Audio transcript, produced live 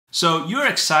So you're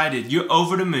excited, you're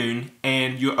over the moon,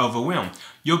 and you're overwhelmed.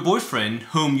 Your boyfriend,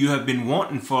 whom you have been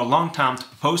wanting for a long time to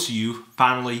propose to you,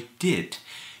 finally did.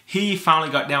 He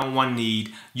finally got down on one knee,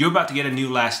 you're about to get a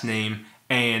new last name,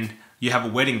 and you have a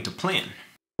wedding to plan.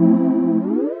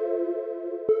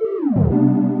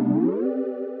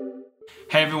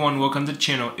 Hey everyone, welcome to the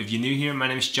channel. If you're new here, my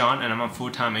name is John and I'm a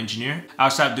full-time engineer.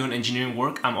 Outside of doing engineering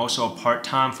work, I'm also a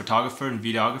part-time photographer and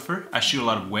videographer. I shoot a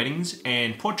lot of weddings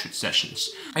and portrait sessions.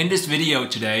 In this video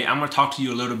today, I'm going to talk to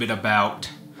you a little bit about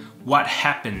what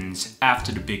happens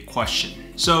after the big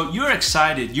question. So you're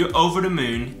excited, you're over the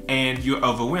moon, and you're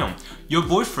overwhelmed. Your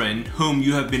boyfriend, whom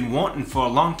you have been wanting for a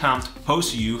long time to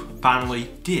propose to you, finally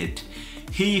did.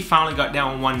 He finally got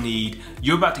down on one knee,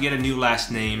 you're about to get a new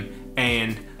last name,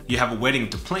 and you have a wedding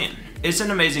to plan. It's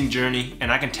an amazing journey, and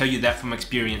I can tell you that from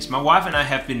experience. My wife and I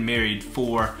have been married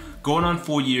for going on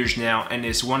 4 years now, and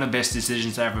it's one of the best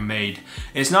decisions I ever made.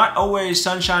 It's not always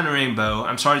sunshine or rainbow,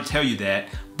 I'm sorry to tell you that,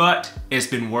 but it's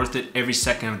been worth it every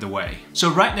second of the way.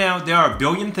 So right now, there are a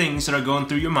billion things that are going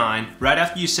through your mind right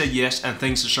after you said yes and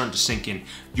things are starting to sink in.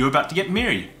 You're about to get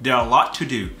married. There are a lot to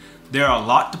do. There are a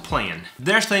lot to plan.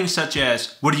 There's things such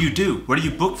as, what do you do? Where do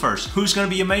you book first? Who's gonna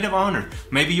be your maid of honor?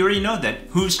 Maybe you already know that.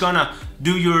 Who's gonna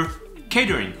do your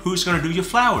catering? Who's gonna do your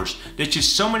flowers? There's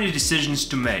just so many decisions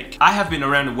to make. I have been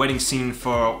around the wedding scene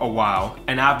for a while,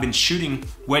 and I've been shooting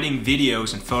wedding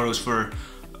videos and photos for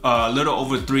a little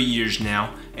over 3 years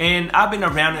now, and I've been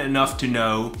around it enough to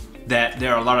know that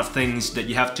there are a lot of things that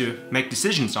you have to make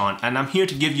decisions on, and I'm here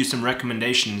to give you some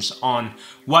recommendations on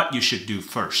what you should do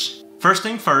first. First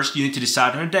thing first, you need to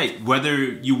decide on a date, whether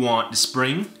you want the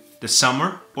spring, the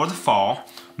summer, or the fall,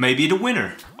 maybe the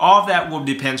winter. All of that will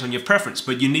depend on your preference,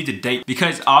 but you need a date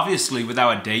because obviously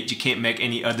without a date, you can't make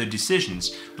any other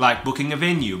decisions, like booking a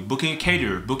venue, booking a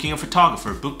caterer, booking a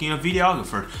photographer, booking a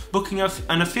videographer, booking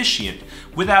an officiant.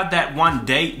 Without that one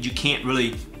date, you can't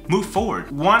really move forward.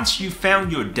 Once you've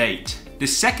found your date, the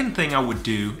second thing I would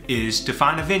do is to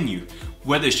find a venue.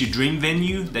 Whether it's your dream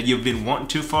venue that you've been wanting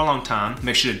to for a long time,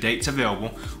 make sure the date's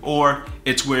available, or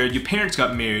it's where your parents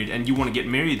got married and you want to get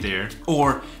married there,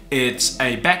 or it's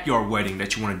a backyard wedding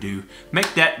that you want to do,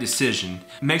 make that decision.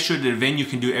 Make sure that the venue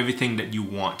can do everything that you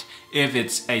want. If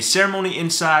it's a ceremony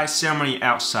inside, ceremony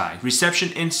outside,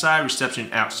 reception inside, reception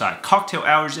outside, cocktail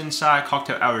hours inside,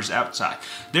 cocktail hours outside.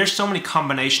 There's so many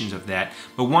combinations of that,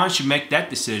 but once you make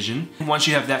that decision, once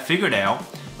you have that figured out,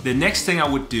 the next thing I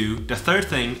would do, the third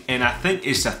thing, and I think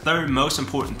it's the third most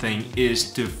important thing,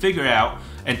 is to figure out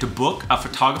and to book a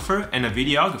photographer and a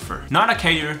videographer. Not a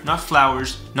caterer, not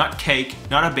flowers, not cake,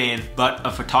 not a band, but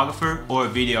a photographer or a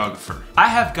videographer. I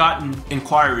have gotten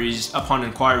inquiries upon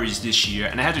inquiries this year,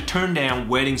 and I had to turn down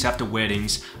weddings after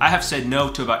weddings. I have said no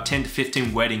to about 10 to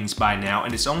 15 weddings by now,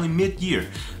 and it's only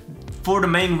mid-year. For the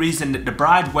main reason that the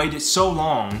bride waited so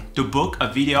long to book a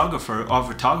videographer or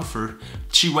photographer,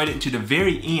 she waited to the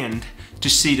very end to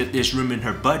see that there's room in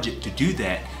her budget to do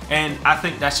that, and I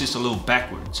think that's just a little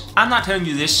backwards. I'm not telling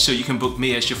you this so you can book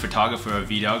me as your photographer or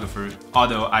videographer,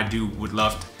 although I would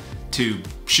love to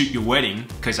shoot your wedding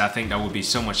because I think that would be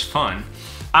so much fun.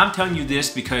 I'm telling you this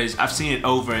because I've seen it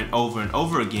over and over and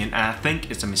over again, and I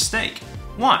think it's a mistake.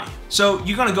 Why? So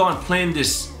you're gonna go and plan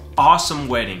this awesome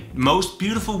wedding, most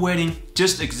beautiful wedding,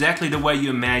 just exactly the way you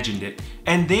imagined it,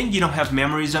 and then you don't have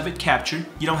memories of it captured,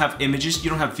 you don't have images, you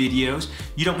don't have videos,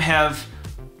 you don't have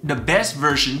the best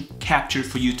version captured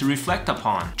for you to reflect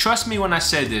upon. Trust me when I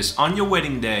say this, on your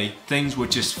wedding day, things will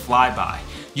just fly by.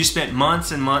 You spent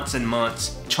months and months and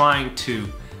months trying to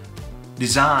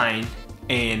design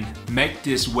and make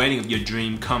this wedding of your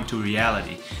dream come to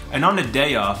reality. And on the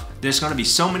day of, there's gonna be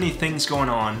so many things going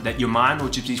on that your mind will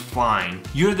just be flying.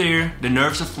 You're there, the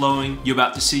nerves are flowing, you're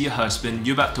about to see your husband,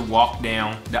 you're about to walk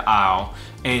down the aisle,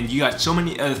 and you got so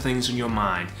many other things on your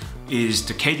mind. Is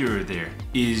the caterer there?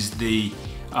 Is the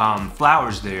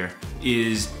flowers there?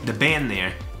 Is the band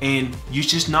there? And you're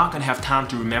just not gonna have time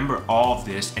to remember all of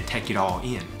this and take it all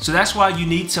in. So that's why you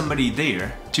need somebody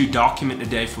there to document the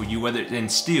day for you, whether it's in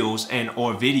stills and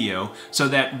or video, so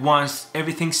that once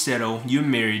everything's settled, you're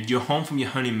married, you're home from your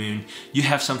honeymoon, you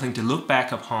have something to look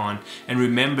back upon and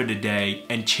remember the day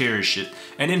and cherish it.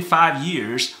 And in 5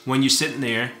 years, when you're sitting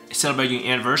there celebrating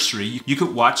your anniversary, you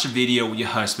could watch a video with your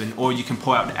husband, or you can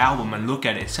pull out the album and look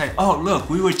at it and say, oh look,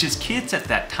 we were just kids at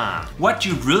that time. What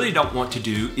you really don't want to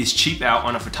do is cheap out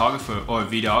on a photographer or a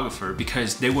videographer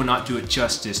because they will not do it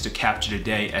justice to capture the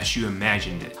day as you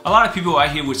imagined it. A lot of people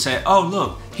out here would say, oh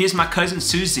look, here's my cousin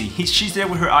Susie. She's there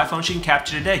with her iPhone, she can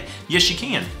capture the day. Yes, she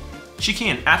can. She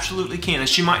can, absolutely can, and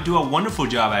she might do a wonderful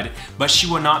job at it, but she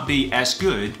will not be as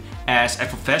good as a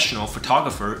professional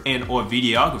photographer and or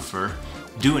videographer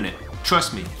doing it.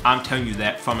 Trust me, I'm telling you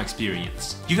that from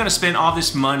experience. You're gonna spend all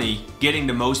this money getting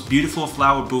the most beautiful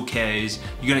flower bouquets,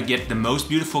 you're gonna get the most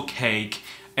beautiful cake,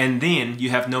 and then you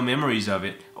have no memories of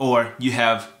it, or you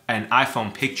have an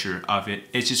iPhone picture of it.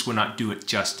 It just will not do it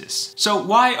justice. So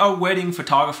why are wedding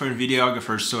photographer and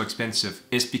videographers so expensive?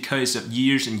 It's because of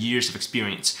years and years of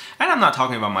experience. And I'm not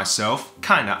talking about myself,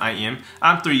 kinda I am.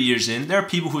 I'm 3 years in. There are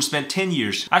people who spent 10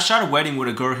 years. I shot a wedding with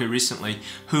a girl here recently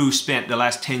who spent the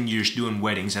last 10 years doing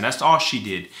weddings, and that's all she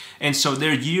did. And so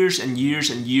there are years and years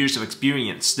and years of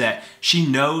experience that she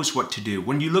knows what to do.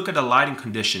 When you look at the lighting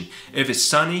condition, if it's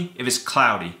sunny, if it's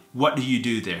cloudy, what do you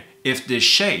do there? If there's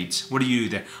shades, what do you do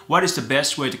there? What is the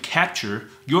best way to capture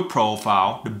your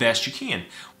profile the best you can?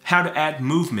 How to add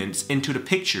movements into the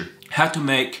picture. How to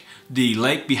make the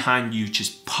lake behind you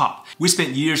just pop. We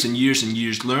spent years and years and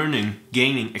years learning,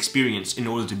 gaining experience in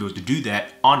order to be able to do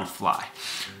that on the fly.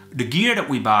 The gear that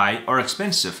we buy are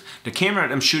expensive. The camera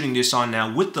that I'm shooting this on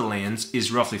now with the lens is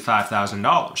roughly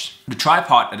 $5,000. The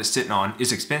tripod that it's sitting on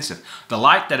is expensive. The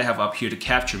light that I have up here to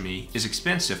capture me is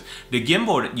expensive. The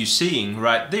gimbal that you're seeing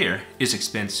right there is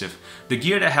expensive. The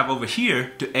gear that I have over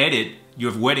here to edit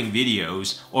your wedding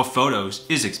videos or photos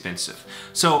is expensive.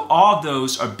 So all of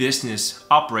those are business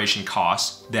operation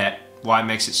costs that why it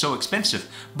makes it so expensive.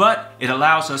 But it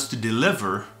allows us to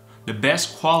deliver the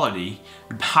best quality,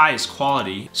 the highest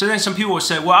quality. So then some people will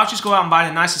say, well, I'll just go out and buy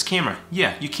the nicest camera.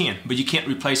 Yeah, you can, but you can't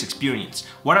replace experience.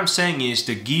 What I'm saying is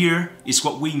the gear is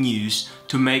what we use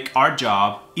to make our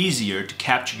job easier to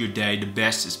capture your day the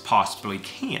best as possibly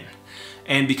can.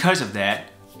 And because of that,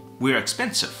 we're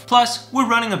expensive. Plus, we're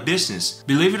running a business.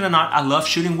 Believe it or not, I love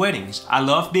shooting weddings. I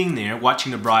love being there,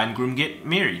 watching the bride and groom get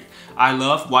married. I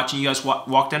love watching you guys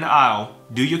walk down the aisle,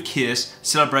 do your kiss,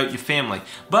 celebrate your family.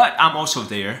 But I'm also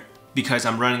there because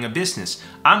I'm running a business.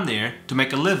 I'm there to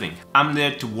make a living. I'm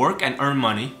there to work and earn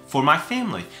money for my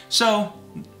family. So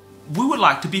we would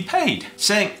like to be paid.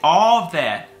 Saying all of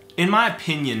that, in my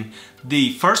opinion,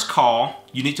 the first call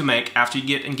you need to make after you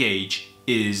get engaged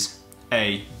is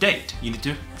a date. You need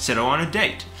to settle on a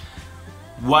date.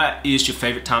 What is your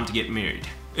favorite time to get married?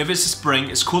 If it's the spring,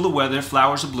 it's cooler weather,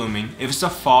 flowers are blooming. If it's the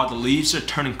fall, the leaves are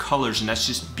turning colors and that's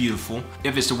just beautiful.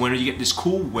 If it's the winter, you get this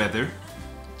cool weather.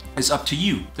 It's up to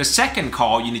you. The second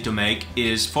call you need to make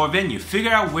is for a venue.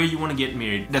 Figure out where you want to get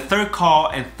married. The third call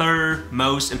and third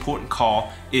most important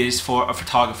call is for a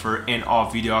photographer and a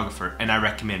videographer, and I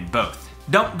recommend both.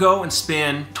 Don't go and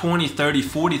spend $20, $30,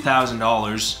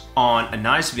 $40,000 on a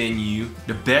nice venue,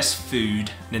 the best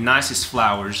food, the nicest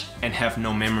flowers, and have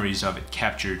no memories of it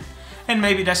captured. And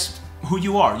maybe that's who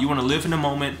you are. You want to live in the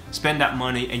moment, spend that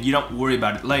money, and you don't worry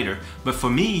about it later. But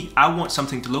for me, I want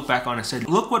something to look back on and say,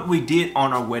 look what we did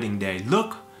on our wedding day.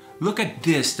 Look at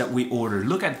this that we ordered.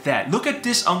 Look at that. Look at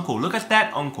this uncle. Look at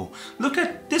that uncle. Look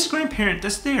at this grandparent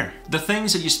that's there. The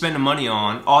things that you spend the money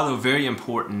on, although very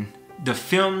important, the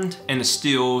filmed and the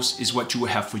stills is what you will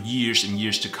have for years and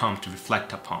years to come to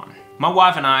reflect upon. My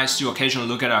wife and I still occasionally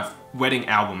look at our wedding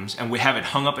albums and we have it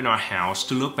hung up in our house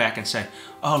to look back and say,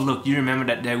 oh look, you remember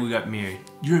that day we got married.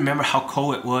 You remember how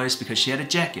cold it was because she had a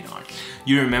jacket on.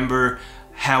 You remember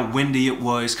how windy it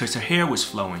was because her hair was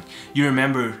flowing. You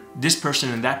remember this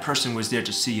person and that person was there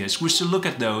to see us. We should look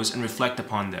at those and reflect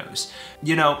upon those.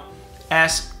 You know,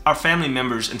 as our family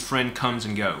members and friends comes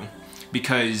and go,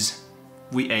 because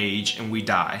we age and we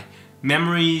die,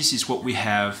 memories is what we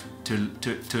have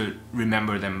to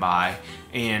remember them by,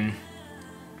 and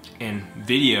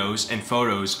videos and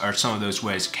photos are some of those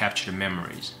ways to capture the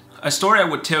memories. A story I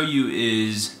would tell you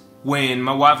is when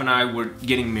my wife and I were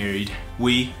getting married,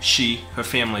 her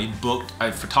family booked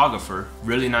a photographer,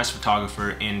 really nice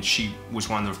photographer, and she was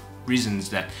one of the reasons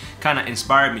that kind of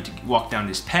inspired me to walk down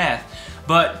this path.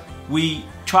 But we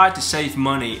tried to save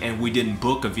money and we didn't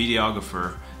book a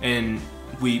videographer, and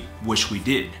we wish we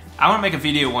did. I want to make a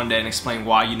video one day and explain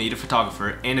why you need a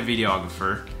photographer and a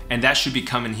videographer, and that should be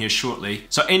coming here shortly.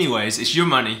 So anyways, it's your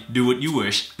money, do what you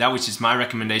wish. That was just my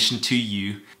recommendation to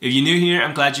you. If you're new here,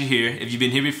 I'm glad you're here. If you've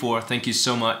been here before, thank you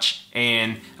so much.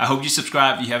 And I hope you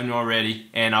subscribe if you haven't already,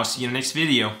 and I'll see you in the next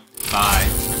video.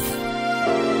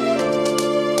 Bye.